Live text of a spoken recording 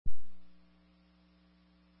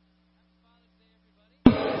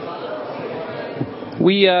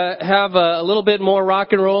We have a little bit more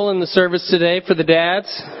rock and roll in the service today for the dads.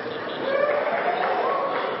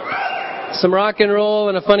 Some rock and roll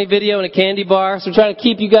and a funny video and a candy bar. So we're trying to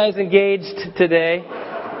keep you guys engaged today.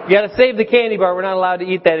 You got to save the candy bar. We're not allowed to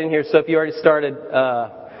eat that in here. So if you already started,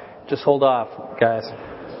 just hold off, guys.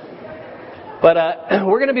 But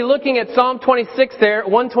we're going to be looking at Psalm 26 there,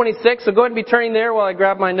 126. So go ahead and be turning there while I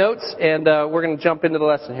grab my notes, and we're going to jump into the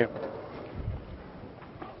lesson here.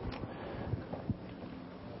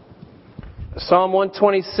 Psalm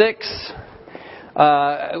 126.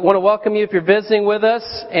 I want to welcome you if you're visiting with us.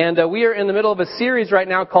 And we are in the middle of a series right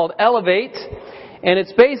now called Elevate. And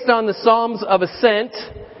it's based on the Psalms of Ascent.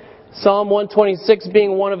 Psalm 126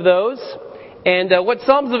 being one of those. And what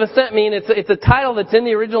Psalms of Ascent mean, it's a title that's in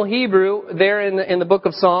the original Hebrew there in the book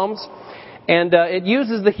of Psalms. And it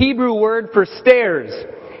uses the Hebrew word for stairs.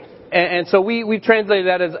 And so we've translated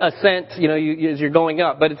that as ascent, as you're going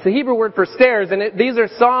up. But it's the Hebrew word for stairs. And these are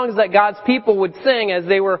songs that God's people would sing as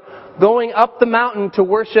they were going up the mountain to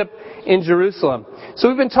worship in Jerusalem. So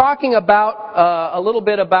we've been talking about a little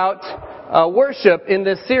bit about worship in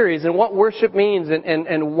this series and what worship means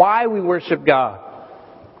and why we worship God.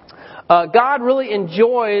 God really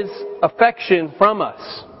enjoys affection from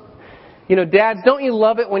us. Dads, don't you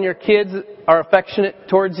love it when your kids are affectionate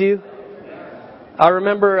towards you? I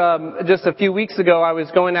remember just a few weeks ago I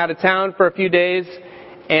was going out of town for a few days,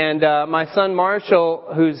 and my son Marshall,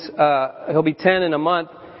 he'll be 10 in a month,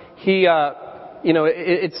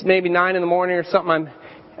 it's maybe 9 in the morning or something,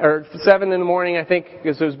 or 7 in the morning I think,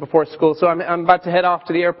 because it was before school, so I'm about to head off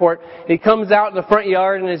to the airport. He comes out in the front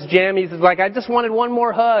yard in his jammies, he's like, I just wanted one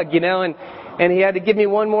more hug, and he had to give me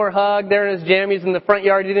one more hug there in his jammies in the front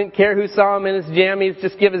yard. He didn't care who saw him in his jammies,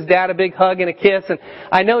 just give his dad a big hug and a kiss. And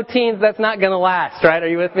I know teens, that's not going to last, right? Are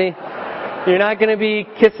you with me? You're not going to be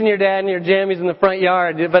kissing your dad in your jammies in the front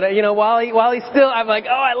yard. But, while he's still, I'm like,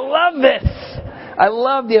 oh, I love this. I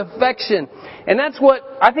love the affection. And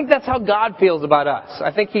I think that's how God feels about us.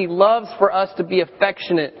 I think He loves for us to be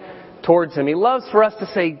affectionate towards Him. He loves for us to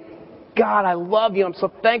say, God, I love you. I'm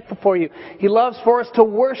so thankful for you. He loves for us to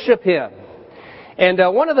worship Him. And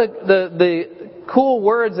one of the cool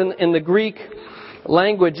words in the Greek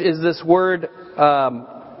language is this word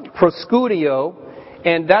proskuneo,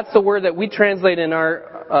 and that's the word that we translate in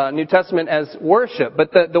our New Testament as worship.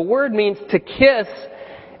 But the word means to kiss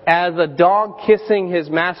as a dog kissing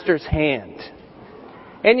his master's hand.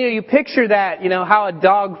 And you picture that, how a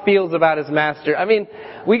dog feels about his master. I mean,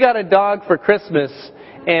 we got a dog for Christmas,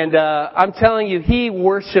 and I'm telling you, he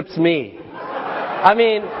worships me. I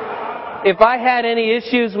mean, if I had any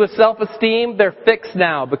issues with self-esteem, they're fixed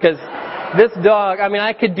now, because this dog,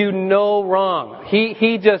 I could do no wrong. He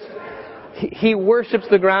worships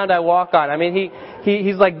the ground I walk on.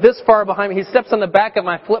 He's like this far behind me. He steps on the back of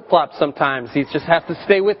my flip-flops sometimes. He just has to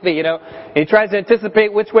stay with me, And he tries to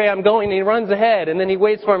anticipate which way I'm going, and he runs ahead, and then he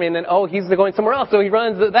waits for me, and then, he's going somewhere else, so he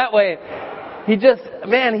runs that way. He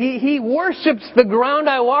worships the ground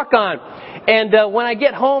I walk on. And when I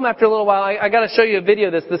get home after a little while, I got to show you a video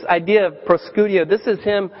of this idea of proskuneo. This is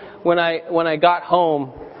him when I got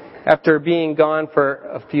home after being gone for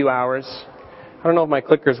a few hours. I don't know if my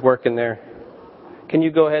clicker's working there. Can you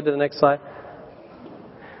go ahead to the next slide?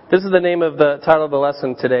 This is the name of the title of the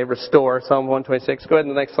lesson today, Restore, Psalm 126. Go ahead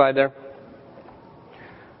to the next slide there.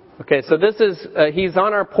 Okay, so this is, he's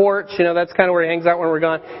on our porch, that's kind of where he hangs out when we're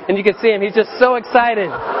gone. And you can see him, he's just so excited.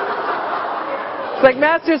 It's like,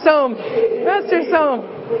 Master's home! Master's home!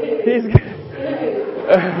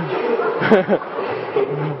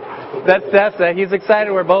 That's he's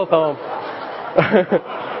excited we're both home.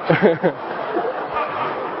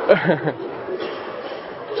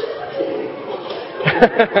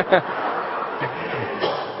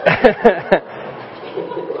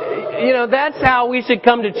 That's how we should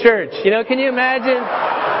come to church. Can you imagine?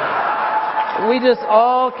 We just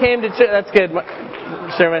all came to church. That's good,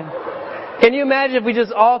 Sherman. Can you imagine if we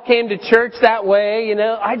just all came to church that way?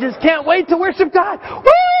 I just can't wait to worship God.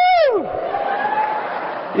 Woo!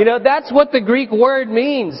 That's what the Greek word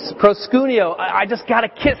means, proskuneo. I just got to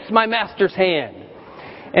kiss my master's hand.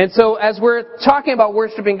 And so as we're talking about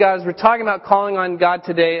worshiping God, as we're talking about calling on God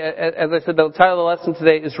today, as I said, the title of the lesson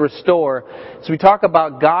today is Restore. So we talk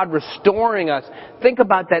about God restoring us. Think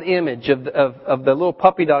about that image of the little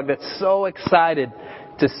puppy dog that's so excited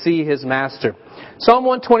to see his master. Psalm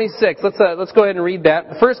 126. Let's go ahead and read that.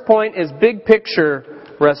 The first point is big picture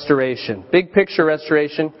restoration. Big picture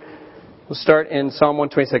restoration. We'll start in Psalm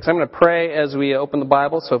 126. I'm going to pray as we open the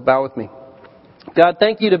Bible, so bow with me. God,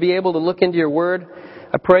 thank you to be able to look into your Word.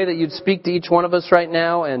 I pray that you'd speak to each one of us right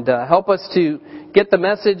now and help us to get the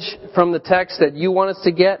message from the text that you want us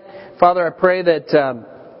to get. Father, I pray that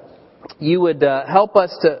you would help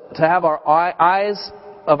us to have our eyes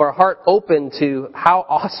of our heart open to how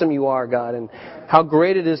awesome you are, God, and how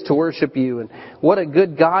great it is to worship you, and what a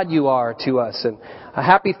good God you are to us. And a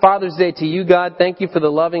happy Father's Day to you, God. Thank you for the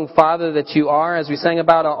loving Father that you are. As we sang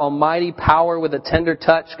about an almighty power with a tender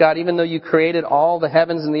touch, God, even though you created all the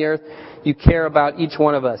heavens and the earth, you care about each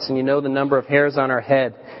one of us, and you know the number of hairs on our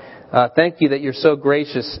head. Thank you that you're so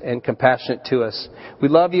gracious and compassionate to us. We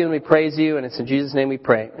love you and we praise you, and it's in Jesus' name we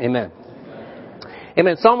pray. Amen.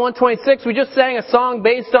 Amen. Psalm 126, we just sang a song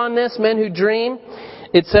based on this, Men Who Dream.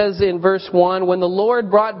 It says in verse 1, when the Lord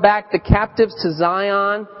brought back the captives to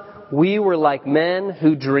Zion, we were like men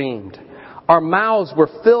who dreamed. Our mouths were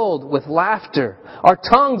filled with laughter, our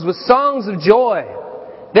tongues with songs of joy.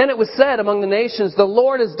 Then it was said among the nations, the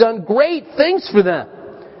Lord has done great things for them.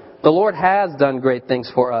 The Lord has done great things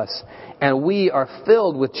for us, and we are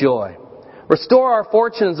filled with joy. Restore our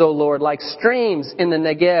fortunes, O Lord, like streams in the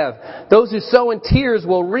Negev. Those who sow in tears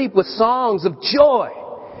will reap with songs of joy.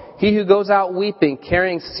 He who goes out weeping,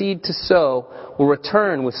 carrying seed to sow, will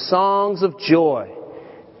return with songs of joy,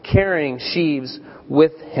 carrying sheaves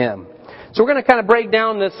with him. So we're going to kind of break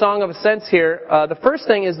down this Song of Ascents here. The first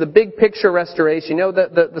thing is the big picture restoration. You know,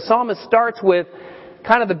 the psalmist starts with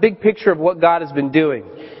kind of the big picture of what God has been doing.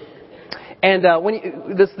 And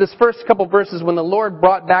this first couple verses, when the Lord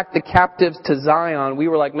brought back the captives to Zion, we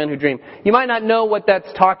were like men who dream. You might not know what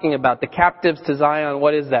that's talking about. The captives to Zion,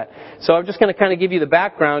 what is that? So I'm just going to kind of give you the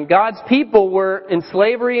background. God's people were in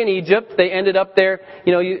slavery in Egypt. They ended up there.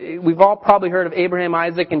 You know, we've all probably heard of Abraham,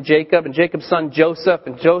 Isaac, and Jacob's son Joseph.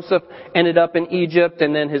 And Joseph ended up in Egypt,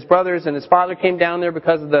 and then his brothers and his father came down there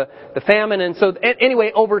because of the famine. And so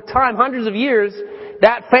anyway, over time, hundreds of years,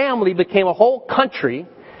 that family became a whole country,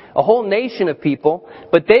 a whole nation of people,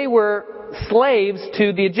 but they were slaves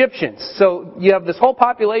to the Egyptians. So you have this whole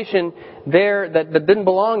population there that didn't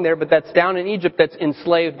belong there, but that's down in Egypt that's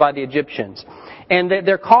enslaved by the Egyptians. And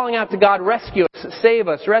they're calling out to God, rescue us, save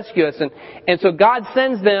us, rescue us. And so God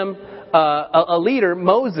sends them a leader,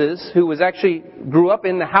 Moses, who grew up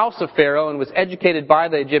in the house of Pharaoh and was educated by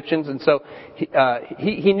the Egyptians, and so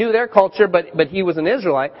he knew their culture, but he was an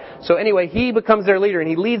Israelite. So anyway, he becomes their leader, and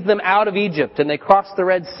he leads them out of Egypt, and they cross the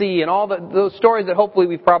Red Sea, and all those stories that hopefully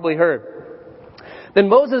we've probably heard. Then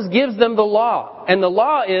Moses gives them the law, and the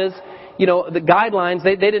law is, you know, the guidelines.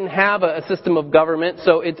 They didn't have a system of government,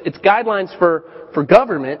 so it's guidelines for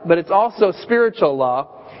government, but it's also spiritual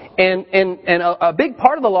law. And a big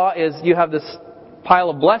part of the law is you have this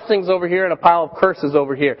pile of blessings over here and a pile of curses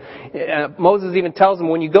over here. Moses even tells them,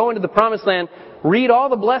 when you go into the promised land, read all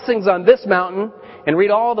the blessings on this mountain and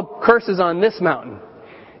read all the curses on this mountain.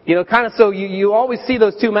 You know, kind of so you always see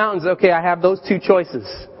those two mountains. Okay, I have those two choices.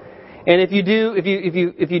 And if you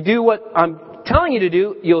do what I'm telling you to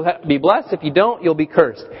do, you'll be blessed. If you don't, you'll be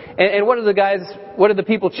cursed. And what did the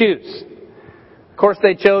people choose? Of course,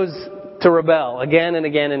 they chose to rebel again and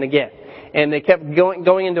again and again. And they kept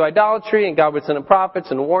going into idolatry, and God would send them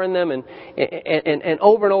prophets and warn them, and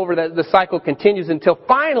over the cycle continues until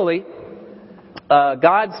finally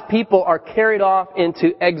God's people are carried off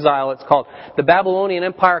into exile, it's called. The Babylonian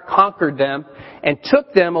Empire conquered them and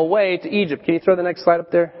took them away to Egypt. Can you throw the next slide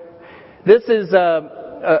up there? This is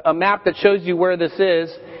a map that shows you where this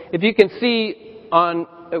is. If you can see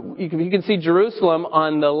you can see Jerusalem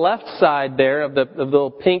on the left side there of the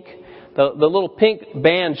little pink. The little pink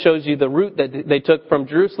band shows you the route that they took from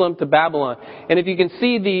Jerusalem to Babylon. And if you can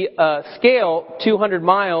see the scale, 200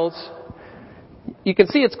 miles, you can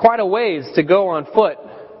see it's quite a ways to go on foot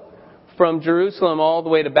from Jerusalem all the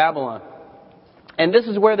way to Babylon. And this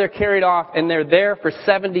is where they're carried off, and they're there for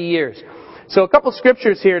 70 years. So a couple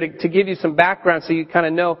scriptures here to give you some background so you kind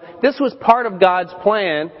of know. This was part of God's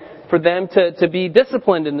plan for them to be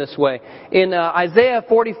disciplined in this way. In Isaiah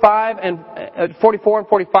 44 and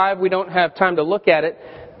 45, we don't have time to look at it,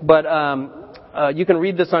 but you can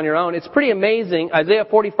read this on your own. It's pretty amazing. Isaiah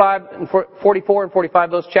 44 and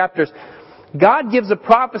 45, those chapters. God gives a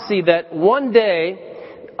prophecy that one day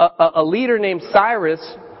a leader named Cyrus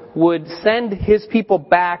would send his people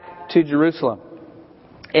back to Jerusalem.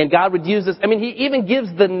 And God would use this. I mean, he even gives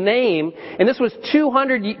the name, and this was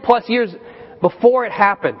 200 plus years before it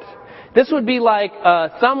happened. This would be like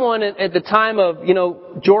someone at the time of, you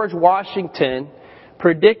know, George Washington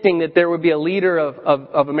predicting that there would be a leader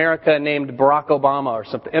of America named Barack Obama or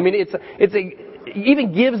something. I mean, he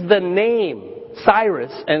even gives the name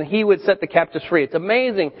Cyrus, and he would set the captives free. It's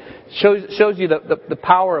amazing. Shows you the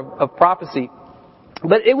power of prophecy.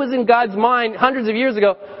 But it was in God's mind hundreds of years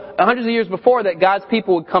ago. hundreds of years before that God's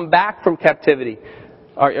people would come back from captivity.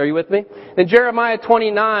 Are you with me? Then Jeremiah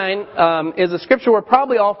 29 is a scripture we're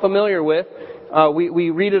probably all familiar with. We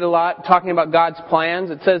read it a lot, talking about God's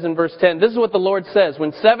plans. It says in verse 10, this is what the Lord says,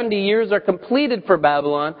 when 70 years are completed for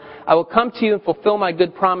Babylon, I will come to you and fulfill my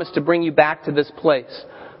good promise to bring you back to this place.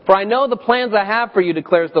 For I know the plans I have for you,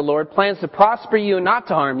 declares the Lord, plans to prosper you and not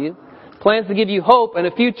to harm you, plans to give you hope and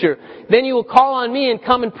a future. Then you will call on me and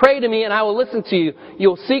come and pray to me, and I will listen to you. You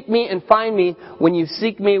will seek me and find me when you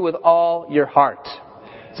seek me with all your heart.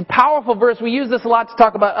 It's a powerful verse. We use this a lot to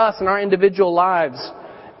talk about us and our individual lives.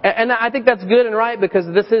 And I think that's good and right because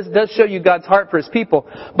does show you God's heart for His people.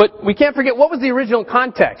 But we can't forget, what was the original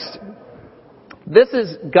context? This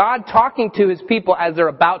is God talking to His people as they're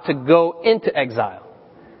about to go into exile.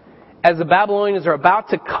 As the Babylonians are about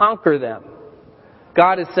to conquer them.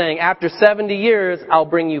 God is saying, after 70 years, I'll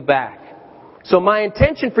bring you back. So my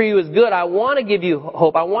intention for you is good. I want to give you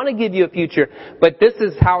hope. I want to give you a future. But this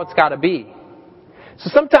is how it's got to be. So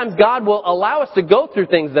sometimes God will allow us to go through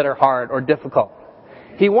things that are hard or difficult.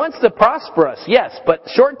 He wants to prosper us, yes, but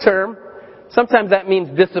short term, sometimes that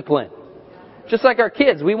means discipline. Just like our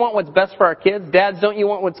kids. We want what's best for our kids. Dads, don't you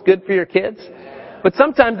want what's good for your kids? But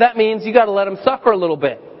sometimes that means you got to let them suffer a little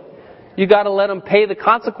bit. You got to let them pay the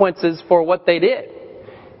consequences for what they did.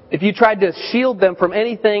 If you tried to shield them from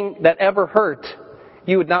anything that ever hurt,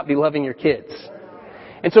 you would not be loving your kids.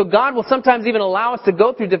 And so God will sometimes even allow us to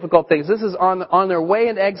go through difficult things. This is on their way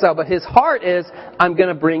into exile, but His heart is, I'm going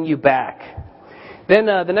to bring you back. Then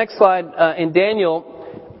the next slide, in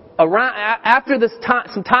Daniel, after this time,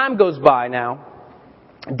 some time goes by now,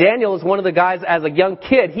 Daniel is one of the guys, as a young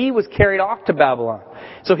kid, he was carried off to Babylon.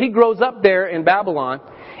 So he grows up there in Babylon,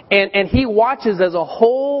 and he watches as a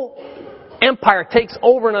whole empire takes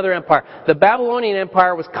over another empire. The Babylonian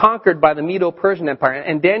Empire was conquered by the Medo-Persian Empire,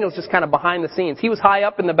 and Daniel's just kind of behind the scenes. He was high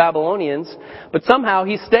up in the Babylonians, but somehow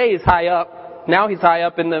he stays high up. Now he's high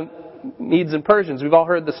up in the Medes and Persians. We've all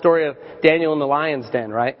heard the story of Daniel in the lion's den,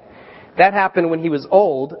 right? That happened when he was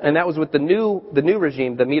old, and that was with the new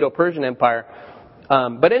regime, the Medo-Persian Empire.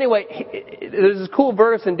 But anyway, there's this cool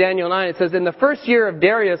verse in Daniel 9. It says, in the first year of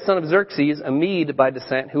Darius, son of Xerxes, a Mede by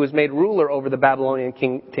descent, who was made ruler over the Babylonian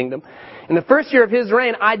kingdom, in the first year of his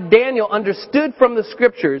reign, I, Daniel, understood from the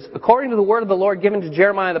Scriptures, according to the word of the Lord given to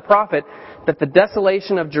Jeremiah the prophet, that the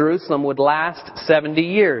desolation of Jerusalem would last 70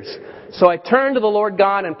 years. So I turned to the Lord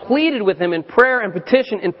God and pleaded with Him in prayer and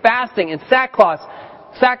petition, in fasting, in sackcloth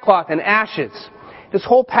and ashes. This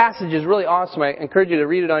whole passage is really awesome. I encourage you to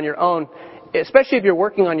read it on your own, especially if you're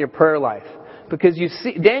working on your prayer life. Because you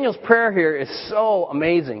see, Daniel's prayer here is so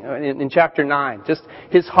amazing in chapter 9. Just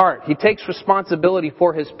his heart. He takes responsibility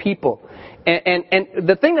for his people. And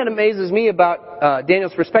the thing that amazes me about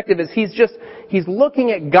Daniel's perspective is he's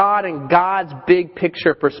looking at God and God's big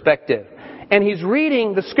picture perspective. And he's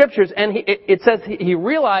reading the Scriptures, and it says he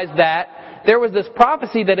realized that there was this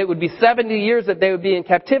prophecy that it would be 70 years that they would be in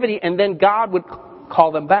captivity, and then God would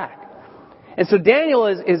call them back. And so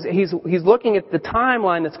Daniel he's looking at the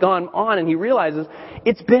timeline that's gone on, and he realizes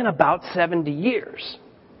it's been about 70 years.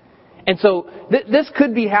 And so this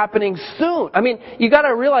could be happening soon. I mean, you got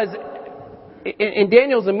to realize in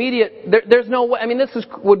Daniel's immediate, there's no way. I mean,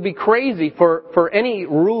 would be crazy for any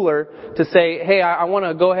ruler to say, "Hey, I want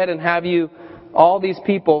to go ahead and have you, all these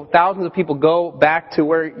people, thousands of people, go back to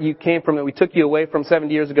where you came from, that we took you away from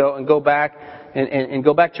 70 years ago, and go back and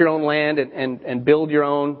go back to your own land and build your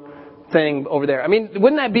own thing over there." I mean,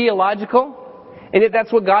 wouldn't that be illogical? And yet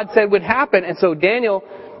that's what God said would happen. And so Daniel,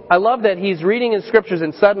 I love that he's reading in Scriptures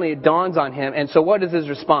and suddenly it dawns on him. And so what is his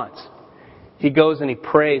response? He goes and he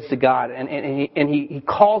prays to God and he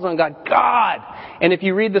calls on God. God! And if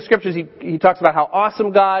you read the Scriptures, he talks about how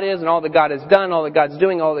awesome God is and all that God has done, all that God's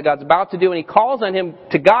doing, all that God's about to do. And he calls on him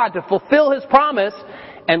to God to fulfill His promise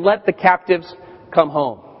and let the captives come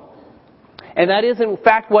home. And that is in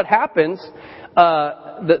fact what happens.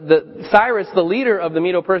 Cyrus, the leader of the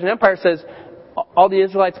Medo-Persian Empire, says all the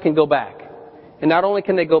Israelites can go back. And not only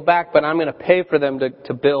can they go back, but I'm going to pay for them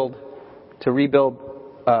to rebuild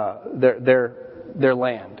their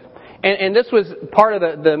land. And this was part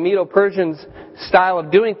of the Medo-Persians' style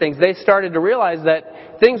of doing things. They started to realize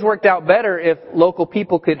that things worked out better if local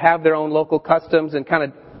people could have their own local customs and kind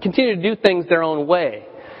of continue to do things their own way.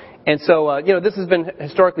 And so, this has been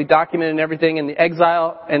historically documented and everything, and the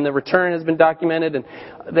exile and the return has been documented. And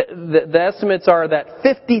the estimates are that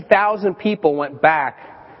 50,000 people went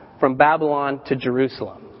back from Babylon to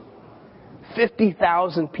Jerusalem.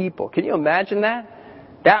 50,000 people. Can you imagine that?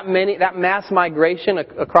 That mass migration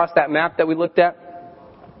across that map that we looked at?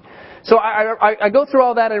 So I go through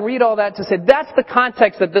all that and read all that to say that's the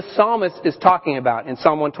context that this psalmist is talking about in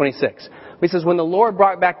Psalm 126. He says, when the Lord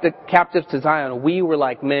brought back the captives to Zion, we were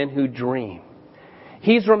like men who dream.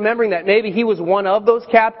 He's remembering that maybe he was one of those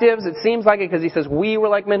captives. It seems like it because he says we were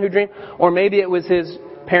like men who dream. Or maybe it was his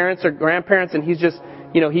parents or grandparents and he's just,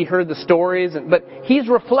 he heard the stories. But he's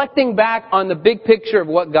reflecting back on the big picture of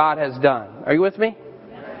what God has done. Are you with me?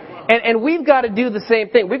 And we've got to do the same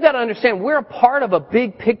thing. We've got to understand we're a part of a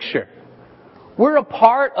big picture. We're a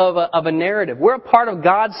part of a narrative. We're a part of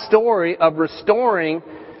God's story of restoring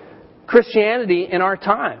Christianity in our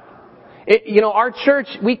time. Our church,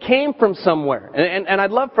 we came from somewhere. And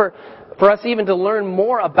I'd love for us even to learn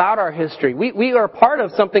more about our history. We are part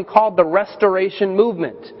of something called the Restoration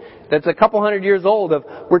Movement. That's a couple hundred years old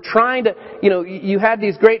we're trying to, you had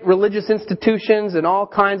these great religious institutions and all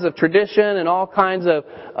kinds of tradition and all kinds of,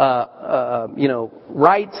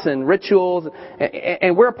 rites and rituals.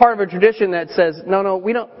 And we're a part of a tradition that says, no,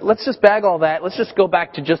 we don't, let's just bag all that. Let's just go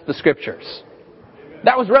back to just the Scriptures.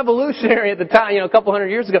 That was revolutionary at the time, a couple hundred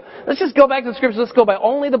years ago. Let's just go back to the Scriptures. Let's go by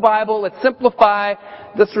only the Bible. Let's simplify.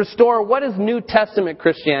 Let's restore. What does New Testament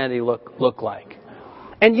Christianity look like?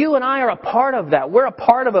 And you and I are a part of that. We're a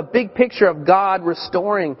part of a big picture of God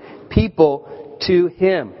restoring people to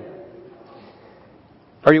Him.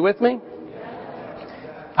 Are you with me?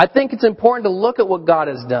 I think it's important to look at what God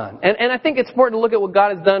has done. And I think it's important to look at what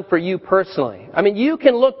God has done for you personally. I mean, you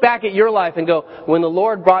can look back at your life and go, when the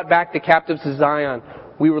Lord brought back the captives to Zion,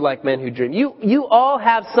 we were like men who dream. You all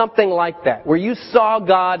have something like that, where you saw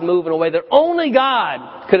God move in a way that only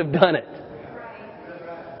God could have done it.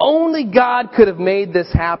 Only God could have made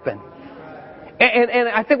this happen. And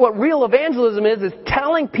I think what real evangelism is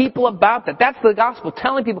telling people about that. That's the gospel.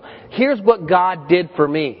 Telling people, here's what God did for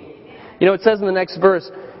me. It says in the next verse,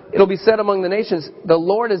 it'll be said among the nations, the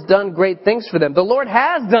Lord has done great things for them. The Lord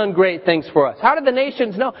has done great things for us. How did the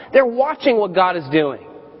nations know? They're watching what God is doing.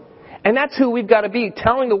 And that's who we've got to be,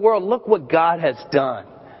 telling the world, look what God has done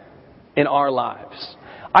in our lives.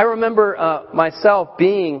 I remember myself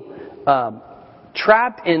being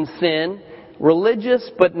trapped in sin,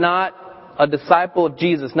 religious but not a disciple of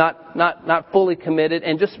Jesus, not fully committed,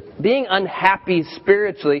 and just being unhappy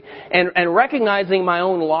spiritually and recognizing my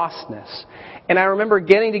own lostness. And I remember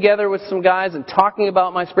getting together with some guys and talking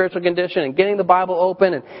about my spiritual condition and getting the Bible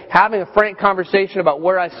open and having a frank conversation about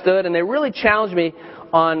where I stood. And they really challenged me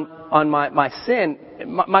on my sin.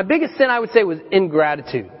 My biggest sin, I would say, was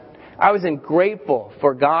ingratitude. I was ungrateful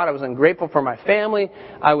for God. I was ungrateful for my family.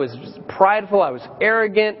 I was prideful. I was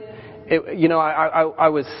arrogant. I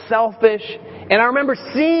was selfish. And I remember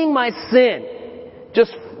seeing my sin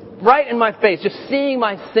just right in my face, just seeing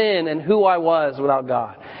my sin and who I was without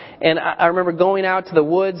God. And I remember going out to the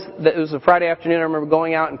woods. It was a Friday afternoon. I remember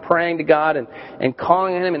going out and praying to God and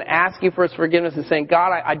calling on Him and asking for His forgiveness and saying,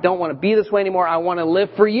 God, I don't want to be this way anymore. I want to live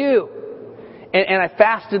for You. And I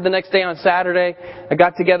fasted the next day on Saturday. I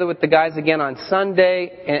got together with the guys again on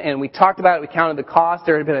Sunday, and we talked about it. We counted the cost.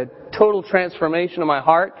 There had been a total transformation of my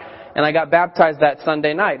heart, and I got baptized that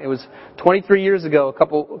Sunday night. It was 23 years ago,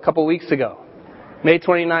 a couple weeks ago, May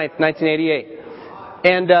 29th, 1988.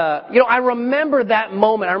 And I remember that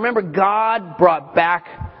moment. I remember God brought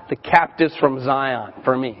back the captives from Zion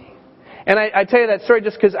for me. And I tell you that story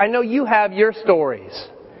just because I know you have your stories.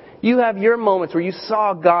 You have your moments where you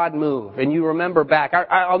saw God move and you remember back.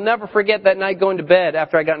 I'll never forget that night going to bed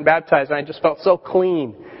after I got baptized and I just felt so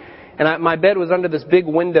clean. And my bed was under this big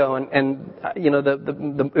window and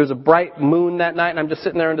it was a bright moon that night and I'm just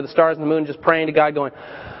sitting there under the stars and the moon just praying to God going,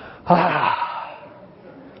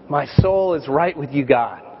 my soul is right with You,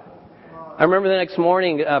 God. I remember the next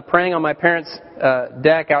morning praying on my parents'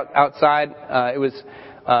 deck outside. It was...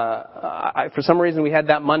 for some reason we had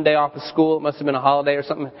that Monday off of school. It must have been a holiday or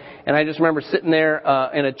something. And I just remember sitting there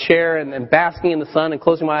in a chair and basking in the sun and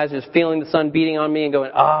closing my eyes and just feeling the sun beating on me and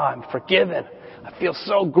going, I'm forgiven. I feel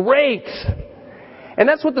so great. And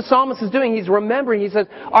that's what the psalmist is doing. He's remembering. He says,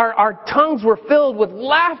 our tongues were filled with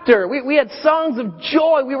laughter. We had songs of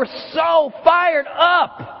joy. We were so fired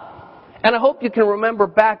up. And I hope you can remember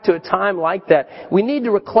back to a time like that. We need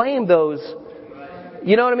to reclaim those.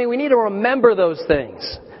 You know what I mean? We need to remember those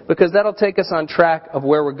things because that'll take us on track of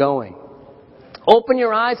where we're going. Open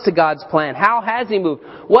your eyes to God's plan. How has He moved?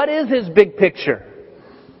 What is His big picture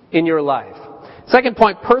in your life? Second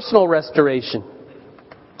point, personal restoration.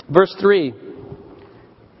 Verse 3.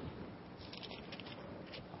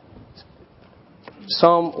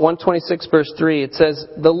 Psalm 126 verse 3. It says,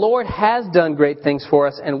 the Lord has done great things for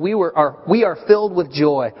us and we are filled with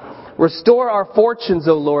joy. Restore our fortunes,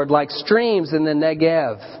 O Lord, like streams in the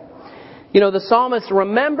Negev. The psalmist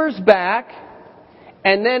remembers back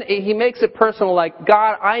And then he makes it personal, like,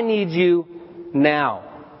 God, I need you now.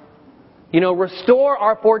 Restore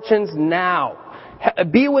our fortunes now.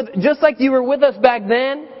 Just like you were with us back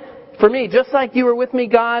then, for me, just like you were with me,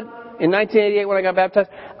 God, in 1988 when I got baptized,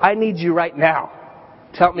 I need you right now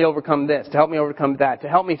to help me overcome this, to help me overcome that, to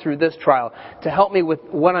help me through this trial, to help me with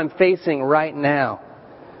what I'm facing right now.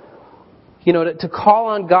 To call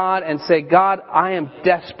on God and say, God, I am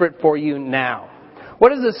desperate for you now.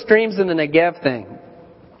 What is the streams in the Negev thing?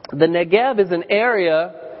 The Negev is an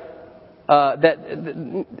area that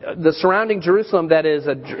the surrounding Jerusalem that is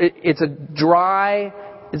it's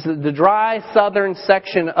the dry southern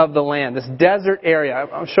section of the land, this desert area.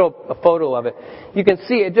 I'll show a photo of it. You can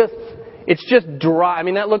see it's just dry. I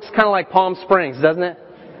mean, that looks kind of like Palm Springs, doesn't it?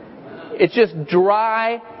 It's just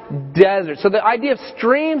dry desert. So the idea of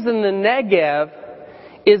streams in the Negev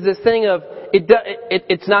is this thing of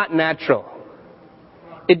it's not natural.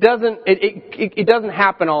 It doesn't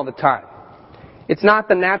happen all the time. It's not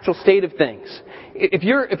the natural state of things. If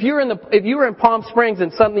you were in Palm Springs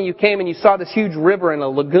and suddenly you came and you saw this huge river and a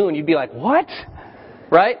lagoon, you'd be like, what?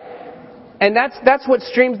 Right? And that's what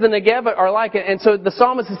streams in the Negev are like. And so the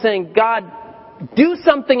psalmist is saying, God, do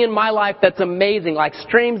something in my life that's amazing, like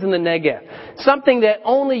streams in the Negev. Something that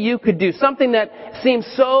only you could do. Something that seems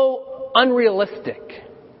so unrealistic.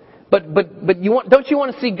 But don't you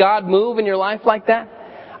want to see God move in your life like that?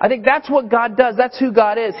 I think that's what God does. That's who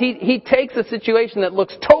God is. He takes a situation that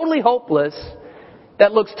looks totally hopeless,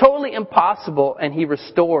 that looks totally impossible, and He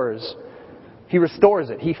restores. He restores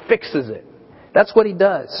it. He fixes it. That's what He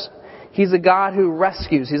does. He's a God who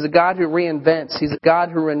rescues. He's a God who reinvents. He's a God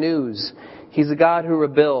who renews. He's a God who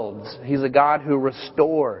rebuilds. He's a God who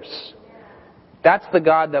restores. That's the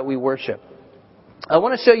God that we worship. I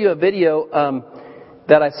want to show you a video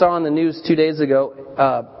that I saw on the news 2 days ago,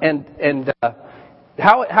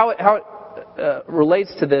 how it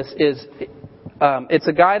relates to this is it's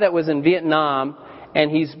a guy that was in Vietnam,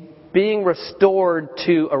 and he's being restored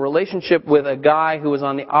to a relationship with a guy who was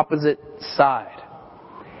on the opposite side.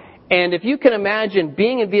 And if you can imagine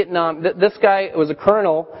being in Vietnam, this guy was a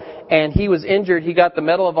colonel, and he was injured. He got the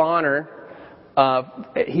Medal of Honor.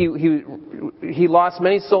 He lost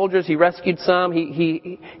many soldiers. He rescued some.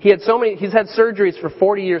 He had so many. He's had surgeries for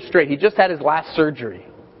 40 years straight. He just had his last surgery.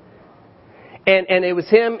 And it was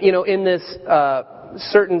him, in this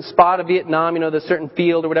certain spot of Vietnam, this certain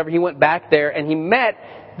field or whatever. He went back there and he met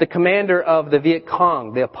the commander of the Viet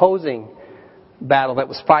Cong, the opposing battle that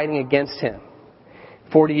was fighting against him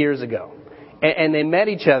 40 years ago. And they met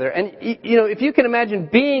each other. And, if you can imagine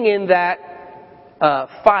being in that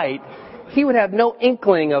fight, he would have no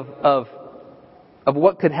inkling of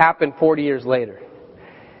what could happen 40 years later.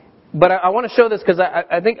 But I want to show this because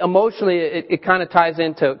I think emotionally it kind of ties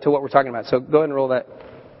into what we're talking about. So go ahead and roll that.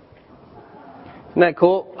 Isn't that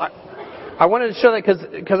cool? I wanted to show that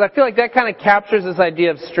because I feel like that kind of captures this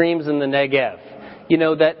idea of streams in the Negev.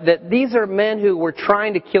 That these are men who were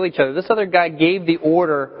trying to kill each other. This other guy gave the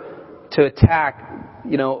order to attack,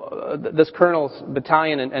 this colonel's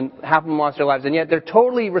battalion, and half of them lost their lives. And yet they're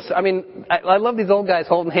totally, I love these old guys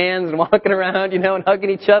holding hands and walking around, and hugging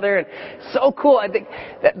each other. And so cool. I think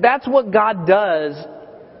that's what God does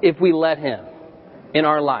if we let Him in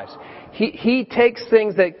our lives. He takes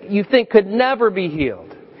things that you think could never be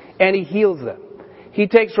healed, and He heals them. He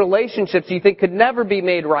takes relationships you think could never be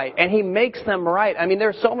made right, and He makes them right. There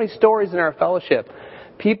are so many stories in our fellowship.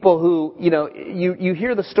 People who, you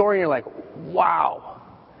hear the story and you're like, wow.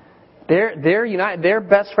 They're united. They're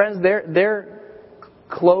best friends. They're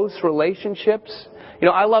close relationships.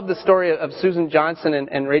 I love the story of Susan Johnson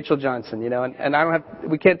and Rachel Johnson, and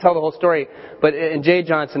we can't tell the whole story, and Jay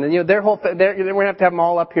Johnson, and their whole, we're going to have them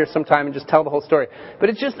all up here sometime and just tell the whole story. But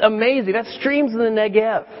it's just amazing. That's streams in the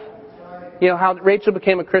Negev. How Rachel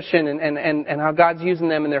became a Christian and how God's using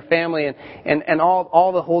them in their family and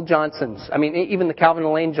all the whole Johnsons. Even the Calvin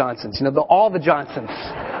and Elaine Johnsons, all the Johnsons.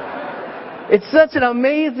 It's such an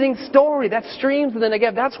amazing story. That streams in the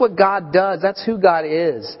Negev. That's what God does. That's who God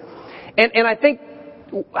is. And I think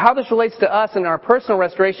how this relates to us in our personal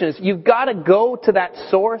restoration is you've got to go to that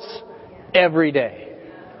source every day.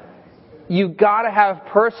 You've got to have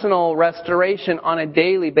personal restoration on a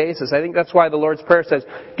daily basis. I think that's why the Lord's Prayer says,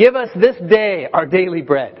 give us this day our daily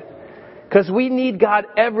bread. Because we need God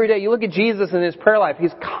every day. You look at Jesus in His prayer life.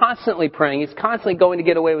 He's constantly praying. He's constantly going to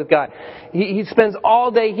get away with God. He spends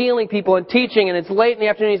all day healing people and teaching, and it's late in the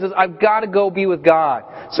afternoon. He says, I've got to go be with God.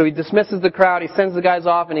 So He dismisses the crowd. He sends the guys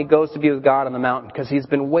off, and He goes to be with God on the mountain because He's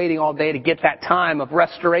been waiting all day to get that time of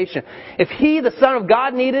restoration. If He, the Son of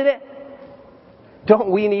God, needed it, don't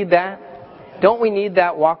we need that? Don't we need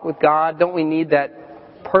that walk with God? Don't we need that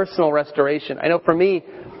personal restoration. I know for me,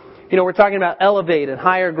 we're talking about elevate and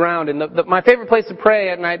higher ground. And my favorite place to pray,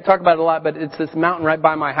 and I talk about it a lot, but it's this mountain right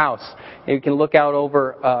by my house. And you can look out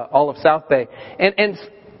over all of South Bay.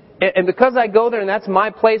 And because I go there and that's my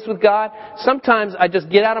place with God, sometimes I just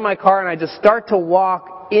get out of my car and I just start to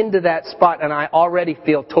walk into that spot and I already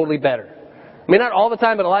feel totally better. I mean, not all the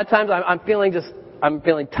time, but a lot of times I'm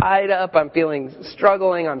feeling tied up, I'm feeling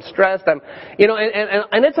struggling, I'm stressed, and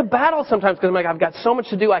it's a battle sometimes because I'm like, I've got so much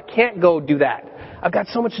to do, I can't go do that. I've got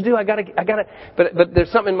so much to do, but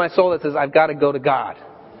there's something in my soul that says, I've got to go to God.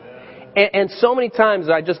 And so many times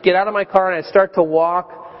I just get out of my car and I start to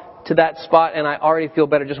walk to that spot and I already feel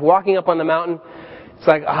better. Just walking up on the mountain, it's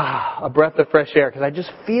like, a breath of fresh air because I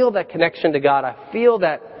just feel that connection to God. I feel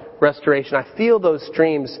that restoration. I feel those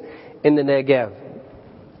streams in the Negev.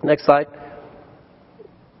 Next slide.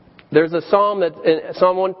 There's a psalm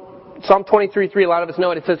Psalm 23:3, a lot of us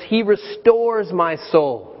know it. It says, He restores my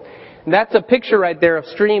soul. And that's a picture right there of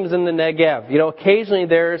streams in the Negev. Occasionally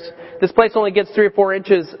this place only gets 3 or 4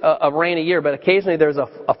 inches of rain a year, but occasionally there's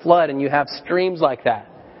a flood and you have streams like that.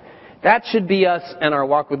 That should be us and our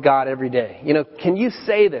walk with God every day. Can you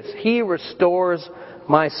say this? He restores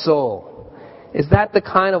my soul. Is that the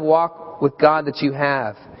kind of walk with God that you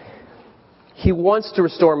have? He wants to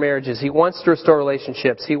restore marriages. He wants to restore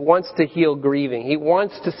relationships. He wants to heal grieving. He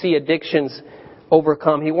wants to see addictions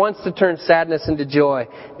overcome. He wants to turn sadness into joy.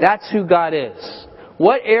 That's who God is.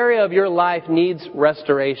 What area of your life needs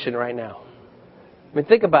restoration right now? I mean,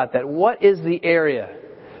 think about that. What is the area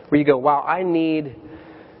where you go, wow, I need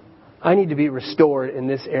to be restored in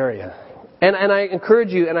this area? And I encourage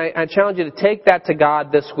you and I challenge you to take that to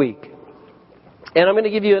God this week. And I'm going to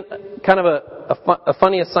give you kind of a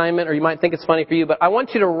funny assignment, or you might think it's funny for you, but I want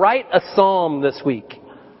you to write a psalm this week.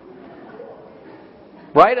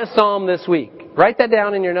 Write a psalm this week. Write that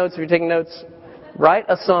down in your notes if you're taking notes. Write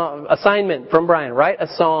a psalm. Assignment from Brian. Write a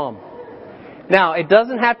psalm. Now, it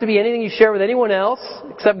doesn't have to be anything you share with anyone else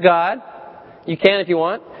except God. You can if you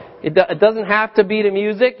want. It doesn't have to be to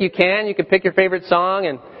music. You can. You can pick your favorite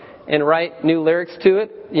song and write new lyrics to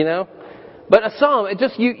it, But a psalm, it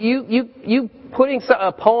just you putting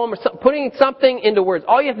a poem or putting something into words.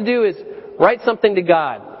 All you have to do is write something to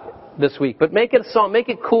God this week. But make it a psalm. Make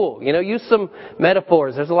it cool. Use some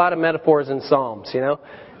metaphors. There's a lot of metaphors in psalms,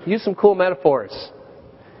 Use some cool metaphors.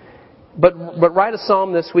 But write a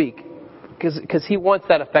psalm this week because He wants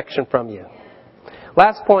that affection from you.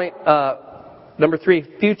 Last point, number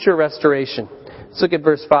 3, future restoration. Let's look at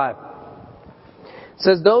verse 5. It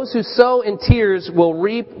says, those who sow in tears will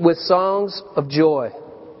reap with songs of joy.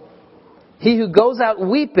 He who goes out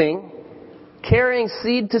weeping, carrying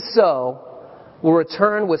seed to sow, will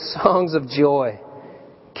return with songs of joy,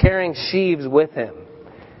 carrying sheaves with him.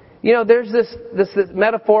 There's this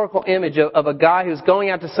metaphorical image of a guy who's going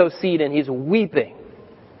out to sow seed and he's weeping.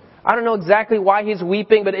 I don't know exactly why he's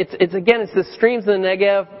weeping, but it's the streams in the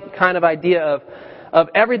Negev kind of idea of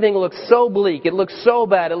everything looks so bleak, it looks so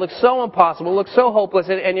bad, it looks so impossible, it looks so hopeless,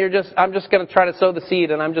 and I'm just going to try to sow the seed,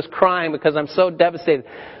 and I'm just crying because I'm so devastated.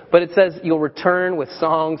 But it says you'll return with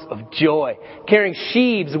songs of joy, carrying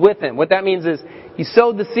sheaves with him. What that means is you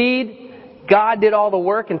sowed the seed, God did all the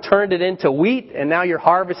work and turned it into wheat, and now you're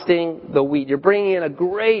harvesting the wheat. You're bringing in a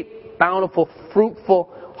great, bountiful, fruitful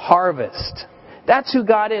harvest. That's who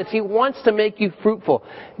God is. He wants to make you fruitful.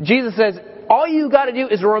 Jesus says, all you got to do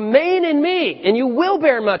is remain in me, and you will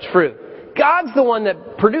bear much fruit. God's the one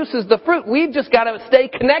that produces the fruit. We've just got to stay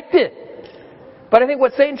connected. But I think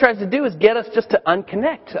what Satan tries to do is get us just to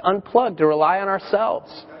unconnect, to unplug, to rely on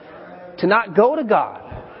ourselves, to not go to God,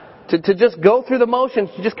 to just go through the motions,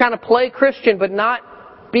 to just kind of play Christian, but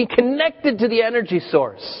not be connected to the energy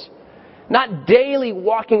source. Not daily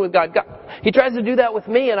walking with God. He tries to do that with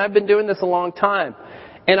me, and I've been doing this a long time.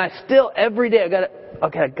 And I still, every day,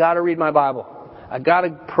 I got to read my Bible. I got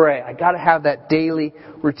to pray. I got to have that daily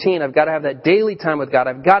routine. I've got to have that daily time with God.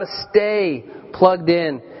 I've got to stay plugged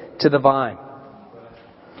in to the vine.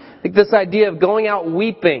 I think this idea of going out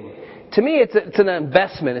weeping, to me, it's an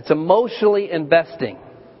investment. It's emotionally investing.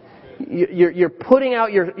 You're putting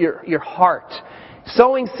out your heart.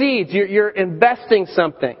 Sowing seeds, you're investing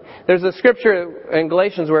something. There's a scripture in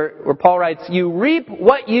Galatians where Paul writes, you reap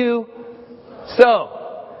what you sow.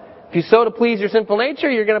 If you sow to please your sinful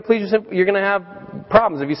nature, you're going to have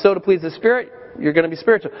problems. If you sow to please the Spirit, you're going to be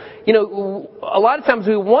spiritual. A lot of times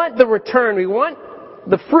we want the return, we want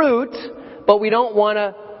the fruit, but we don't want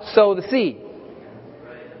to sow the seed.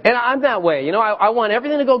 And I'm that way. I want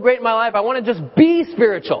everything to go great in my life. I want to just be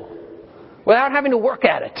spiritual without having to work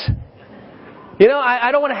at it.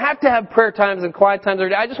 I don't want to have prayer times and quiet times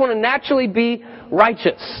every day. I just want to naturally be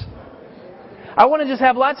righteous. I want to just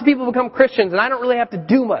have lots of people become Christians and I don't really have to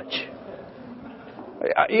do much.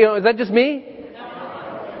 Is that just me?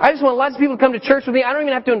 I just want lots of people to come to church with me. I don't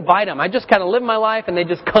even have to invite them. I just kind of live my life and they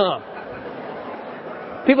just come.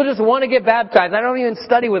 People just want to get baptized. I don't even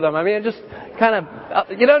study with them. I mean, I just kind of,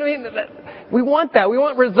 you know what I mean? We want that. We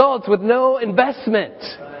want results with no investment.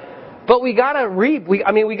 But we gotta reap.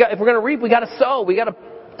 If we're gonna reap, we gotta sow. We gotta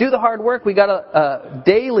do the hard work. We gotta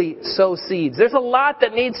daily sow seeds. There's a lot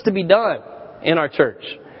that needs to be done in our church.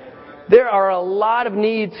 There are a lot of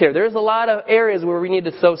needs here. There's a lot of areas where we need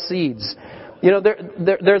to sow seeds.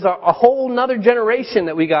 There's a whole nother generation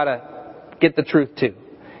that we gotta get the truth to.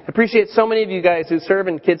 I appreciate so many of you guys who serve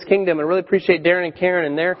in Kids Kingdom, and really appreciate Darren and Karen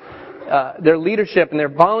and their leadership and their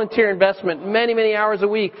volunteer investment many, many hours a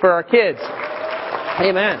week for our kids.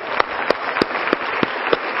 Amen.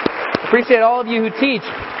 Appreciate all of you who teach.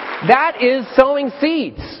 That is sowing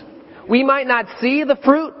seeds. We might not see the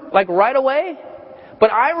fruit like right away,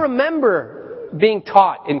 but I remember being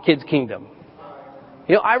taught in Kids Kingdom.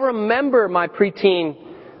 I remember my preteen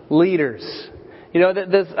leaders.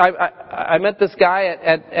 I met this guy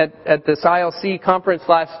at this ILC conference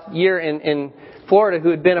last year in Florida who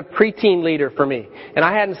had been a preteen leader for me. And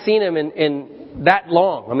I hadn't seen him in that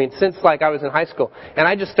long. Since I was in high school. And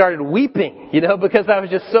I just started weeping, because I was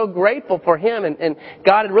just so grateful for him and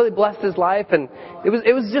God had really blessed his life and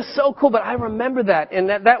it was just so cool. But I remember that, and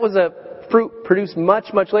that was a fruit produced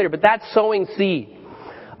much, much later. But that's sowing seed.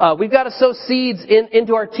 We've got to sow seeds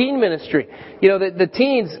into our teen ministry. The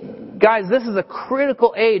teens, guys, this is a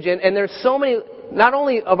critical age, and there's so many, not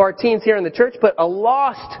only of our teens here in the church, but a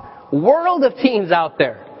lost world of teens out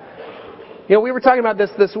there. We were talking about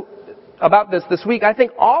this week. I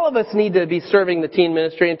think all of us need to be serving the teen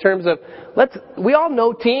ministry in terms of we all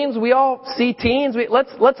know teens, we all see teens.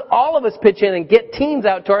 Let's all of us pitch in and get teens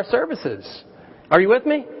out to our services. Are you with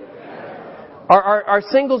me? Our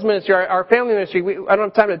singles ministry, our family ministry, I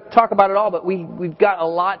don't have time to talk about it all, but we've got a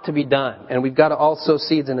lot to be done, and we've got to all sow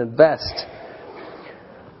seeds and invest.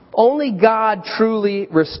 Only God truly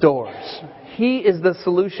restores. He is the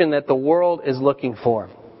solution that the world is looking for.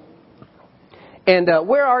 And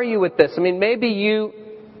where are you with this? Maybe you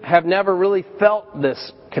have never really felt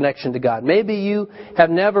this connection to God. Maybe you have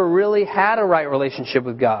never really had a right relationship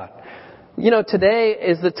with God. Today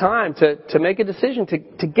is the time to make a decision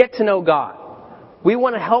to get to know God. We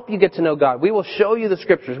want to help you get to know God. We will show you the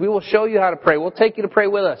Scriptures. We will show you how to pray. We'll take you to pray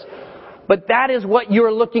with us. But that is what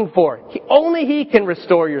you're looking for. Only He can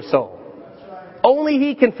restore your soul. Only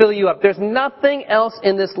He can fill you up. There's nothing else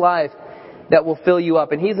in this life that will fill you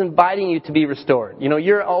up. And He's inviting you to be restored.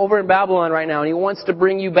 You're over in Babylon right now, and He wants to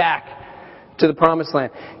bring you back to the Promised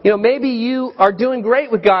Land. Maybe you are doing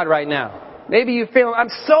great with God right now. Maybe you feel, I'm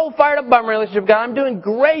so fired up about my relationship with God. I'm doing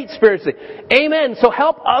great spiritually. Amen. So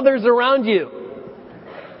help others around you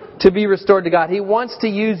to be restored to God. He wants to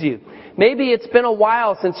use you. Maybe it's been a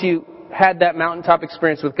while since you had that mountaintop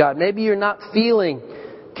experience with God. Maybe you're not feeling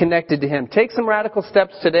connected to Him. Take some radical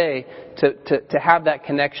steps today to have that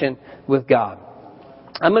connection with God.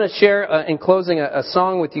 I'm going to share, in closing, a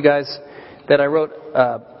song with you guys that I wrote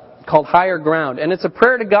called Higher Ground. And it's a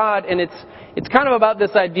prayer to God, and it's kind of about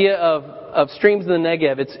this idea of streams in the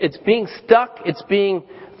Negev. It's being stuck, it's being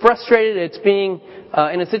frustrated, it's being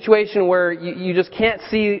in a situation where you just can't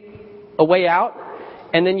see a way out,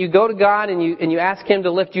 and then you go to God and you ask Him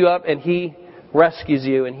to lift you up, and He rescues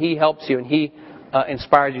you and He helps you and He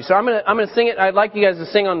inspires you. So I'm gonna sing it. I'd like you guys to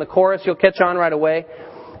sing on the chorus. You'll catch on right away,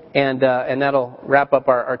 and that'll wrap up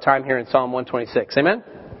our time here in Psalm 126. Amen.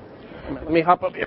 Let me hop up here.